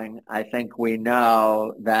going, I think we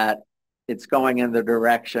know that it's going in the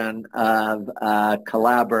direction of a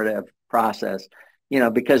collaborative process.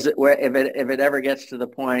 Because if it ever gets to the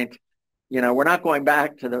point, we're not going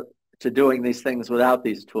back to doing these things without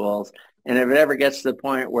these tools. And if it ever gets to the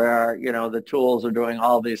point where, the tools are doing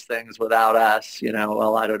all these things without us,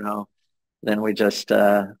 well, I don't know. Then we just,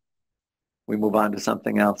 we move on to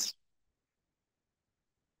something else.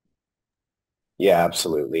 Yeah,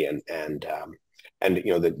 absolutely. And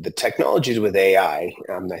the technologies with AI,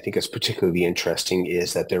 I think is particularly interesting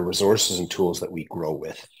is that they're resources and tools that we grow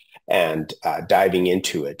with. And diving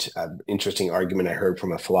into it, interesting argument I heard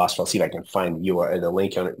from a philosopher, I'll see if I can find the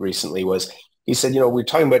link on it recently, was he said, we're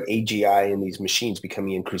talking about AGI and these machines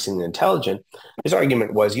becoming increasingly intelligent. His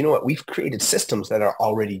argument was, we've created systems that are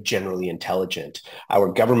already generally intelligent.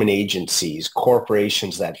 Our government agencies,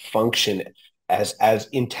 corporations that function as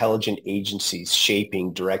intelligent agencies,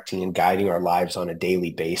 shaping, directing, and guiding our lives on a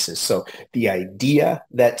daily basis. So the idea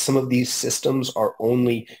that some of these systems are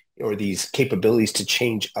only, or these capabilities to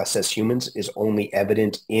change us as humans is only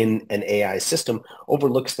evident in an AI system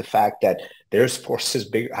overlooks the fact that there's forces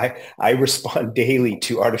bigger. I respond daily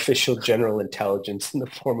to artificial general intelligence in the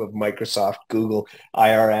form of Microsoft, Google,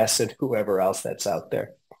 IRS, and whoever else that's out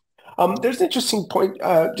there. There's an interesting point.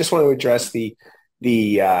 Just want to address the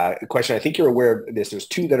question. I think you're aware of this. There's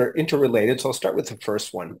two that are interrelated. So I'll start with the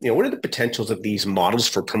first one. What are the potentials of these models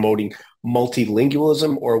for promoting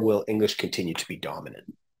multilingualism, or will English continue to be dominant?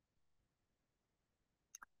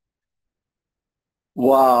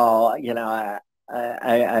 Well,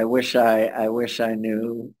 I wish I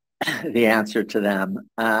knew the answer to them.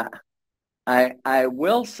 I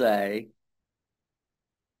will say,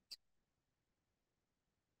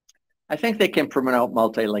 I think they can promote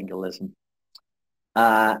multilingualism.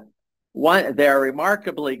 They're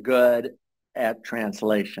remarkably good at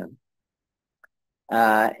translation.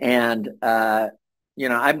 I'm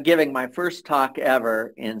giving my first talk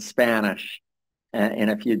ever in Spanish in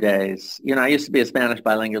a few days. I used to be a Spanish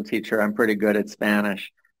bilingual teacher. I'm pretty good at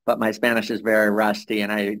Spanish, but my Spanish is very rusty,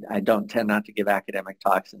 and I don't tend not to give academic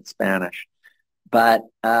talks in Spanish. But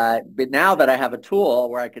now that I have a tool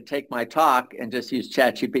where I could take my talk and just use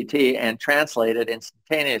ChatGPT and translate it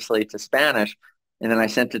instantaneously to Spanish, and then I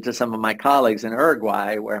sent it to some of my colleagues in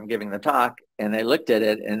Uruguay where I'm giving the talk, and they looked at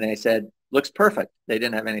it and they said, looks perfect. They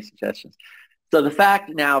didn't have any suggestions. So the fact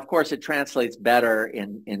now, of course, it translates better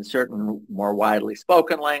in certain more widely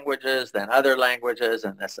spoken languages than other languages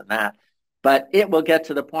and this and that. But it will get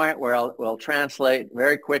to the point where it will translate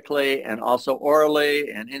very quickly and also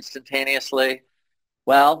orally and instantaneously.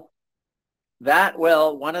 Well, that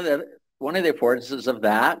will, one of the affordances of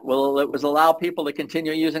that was allow people to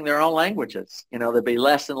continue using their own languages. There'll be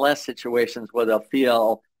less and less situations where they'll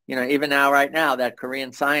feel, even now, right now, that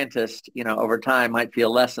Korean scientist, over time might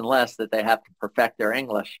feel less and less that they have to perfect their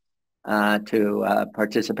English to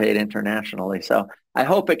participate internationally. So I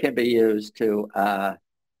hope it can be used to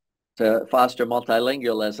foster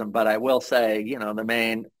multilingualism. But I will say, the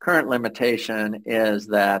main current limitation is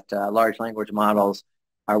that large language models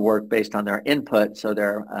are work based on their input, so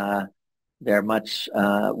they're much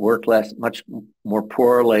much more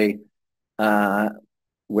poorly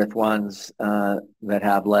with ones that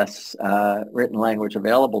have less written language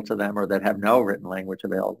available to them, or that have no written language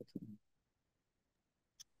available to them.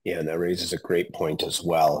 Yeah, and that raises a great point as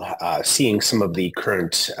well. Seeing some of the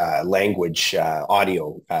current language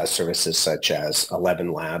audio services, such as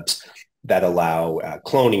 11 Labs, that allow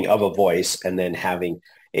cloning of a voice and then having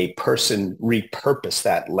a person repurpose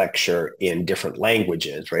that lecture in different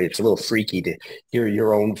languages, right? It's a little freaky to hear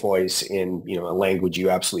your own voice in, a language you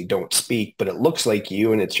absolutely don't speak, but it looks like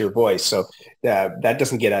you and it's your voice. So that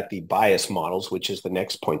doesn't get at the bias models, which is the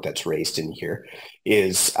next point that's raised in here,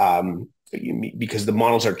 is because the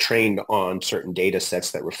models are trained on certain data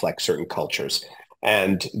sets that reflect certain cultures.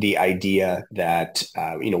 and the idea that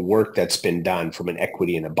work that's been done from an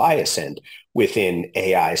equity and a bias end within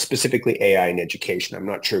AI, specifically AI in education. I'm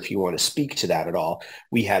not sure if you want to speak to that at all.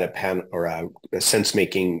 We had a panel or a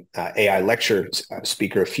sense-making AI lecture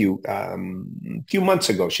speaker a few months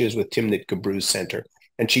ago. She was with Timnit Gebru's Center,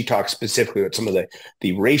 and she talked specifically about some of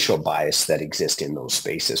the racial bias that exists in those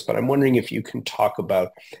spaces. But I'm wondering if you can talk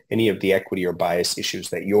about any of the equity or bias issues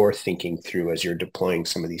that you're thinking through as you're deploying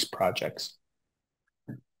some of these projects.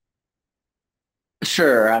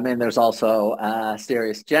 Sure. I mean, there's also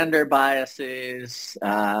serious gender biases.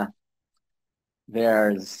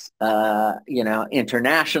 There's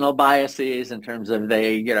international biases in terms of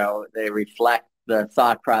they reflect the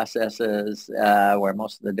thought processes where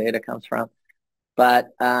most of the data comes from. But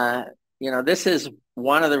this is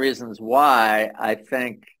one of the reasons why I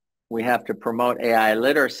think we have to promote AI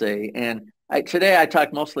literacy. And today I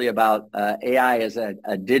talked mostly about AI as a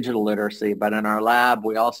digital literacy, but in our lab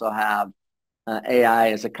we also have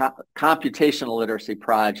AI as a computational literacy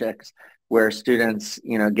projects where students,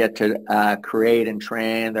 get to create and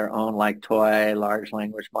train their own toy large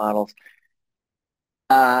language models.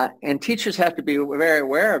 And teachers have to be very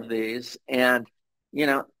aware of these. And,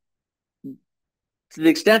 to the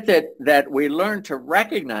extent that we learn to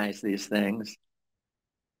recognize these things,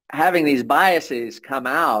 having these biases come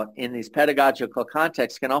out in these pedagogical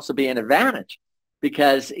contexts can also be an advantage,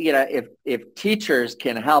 because if teachers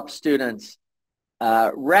can help students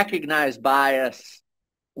recognize bias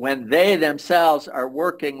when they themselves are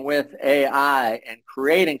working with AI and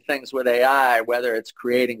creating things with AI, whether it's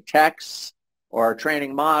creating texts or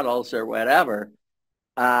training models or whatever,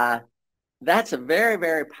 that's a very,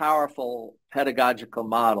 very powerful pedagogical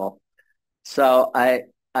model. So I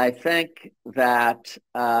think that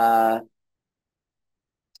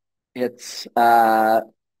it's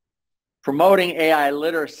promoting AI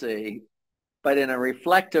literacy, but in a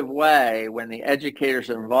reflective way, when the educators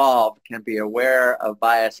involved can be aware of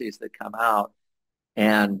biases that come out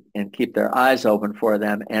and keep their eyes open for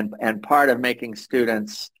them. And part of making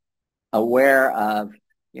students aware of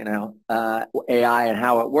AI and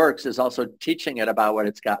how it works is also teaching it about what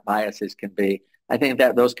its biases can be. I think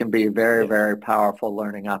that those can be very, very powerful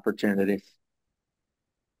learning opportunities.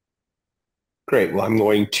 Great. Well, I'm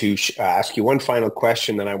going to ask you one final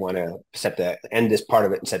question, then I want to end this part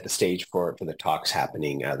of it and set the stage for the talks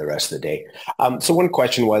happening the rest of the day. So one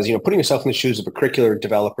question was, putting yourself in the shoes of a curricular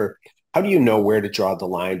developer, how do you know where to draw the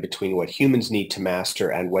line between what humans need to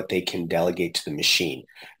master and what they can delegate to the machine?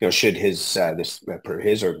 Should this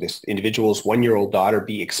individual's 1-year-old daughter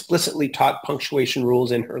be explicitly taught punctuation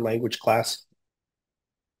rules in her language class?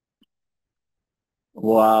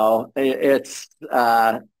 Well, it's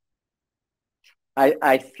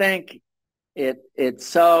I think it's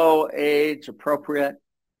so age appropriate,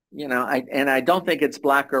 and I don't think it's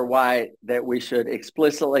black or white that we should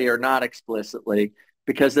explicitly or not explicitly,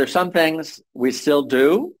 because there's some things we still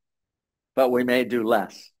do, but we may do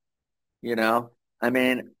less. I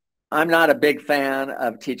mean, I'm not a big fan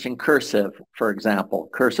of teaching cursive, for example,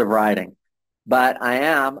 cursive writing, but I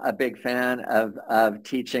am a big fan of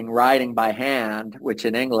teaching writing by hand, which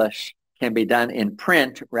in English can be done in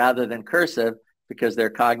print rather than cursive, because there are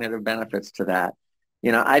cognitive benefits to that.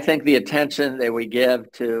 I think the attention that we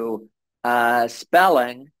give to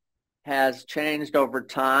spelling has changed over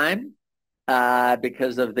time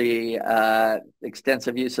because of the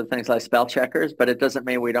extensive use of things like spell checkers, but it doesn't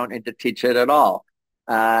mean we don't need to teach it at all.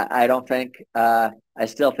 I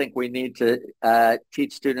still think we need to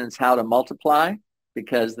teach students how to multiply,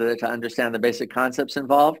 because to understand the basic concepts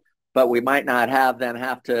involved. But we might not have them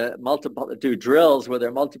have to do drills where they're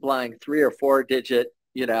multiplying 3 or 4 digit,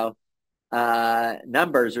 numbers,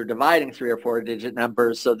 or dividing 3 or 4 digit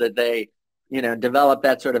numbers, so that they, develop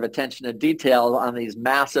that sort of attention to detail on these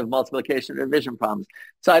massive multiplication and division problems.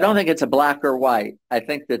 So I don't think it's a black or white. I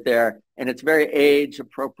think that and it's very age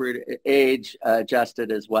appropriate, age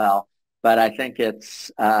adjusted as well. But I think it's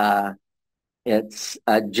a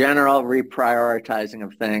general reprioritizing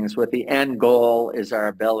of things, with the end goal is our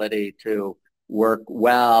ability to work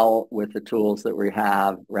well with the tools that we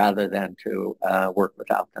have rather than to work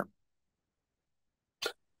without them.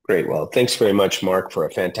 Great. Well, thanks very much, Mark, for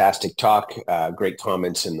a fantastic talk. Great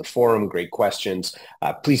comments in the forum, great questions.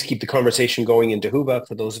 Please keep the conversation going in Dahuva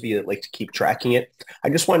for those of you that like to keep tracking it. I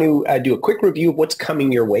just want to do a quick review of what's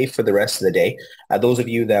coming your way for the rest of the day. Those of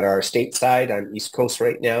you that are stateside on East Coast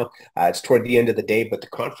right now, it's toward the end of the day, but the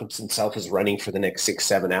conference itself is running for the next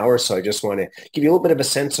 6-7 hours. So I just want to give you a little bit of a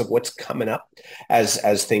sense of what's coming up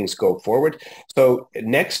as things go forward. So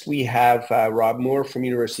next we have Rob Moore from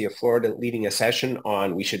University of Florida leading a session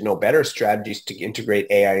on we should should know better, strategies to integrate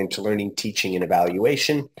AI into learning, teaching, and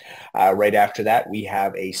evaluation. Right after that, we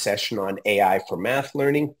have a session on AI for math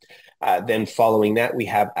learning. Then following that, we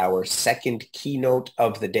have our second keynote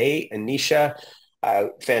of the day, Anisha.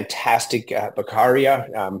 Fantastic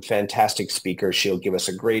Bakaria, fantastic speaker. She'll give us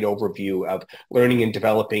a great overview of learning and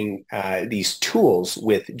developing these tools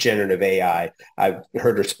with generative AI. I've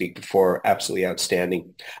heard her speak before, absolutely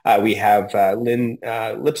outstanding. We have Lynn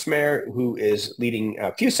Lipsmeyer, who is leading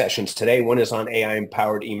a few sessions today. One is on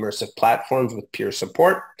AI-empowered immersive platforms with peer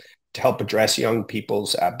support to help address young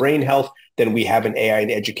people's brain health. Then we have an AI in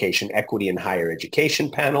education, equity in higher education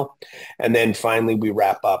panel. And then finally, we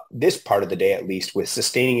wrap up this part of the day, at least, with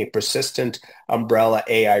sustaining a persistent umbrella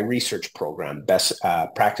AI research program, best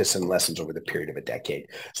practice and lessons over the period of a decade.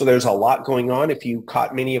 So there's a lot going on. If you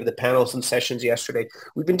caught many of the panels and sessions yesterday,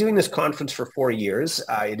 we've been doing this conference for 4 years.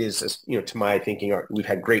 It is, to my thinking, we've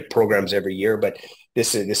had great programs every year, but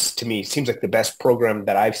this to me seems like the best program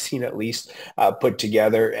that I've seen, at least, put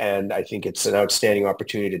together. And I think it's an outstanding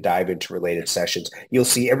opportunity to dive into related sessions. You'll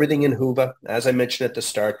see everything in Whova. As I mentioned at the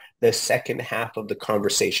start, the second half of the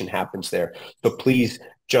conversation happens there. So please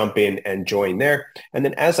jump in and join there. And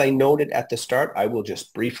then, as I noted at the start, I will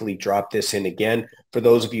just briefly drop this in again. For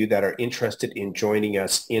those of you that are interested in joining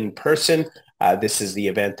us in person, this is the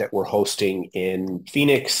event that we're hosting in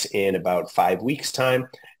Phoenix in about 5 weeks' time.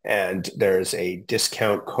 And there's a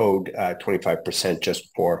discount code, 25% just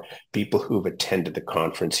for people who've attended the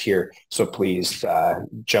conference here. So please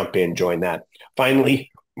jump in, join that. Finally,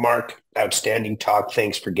 Mark, outstanding talk.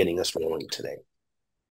 Thanks for getting us rolling today.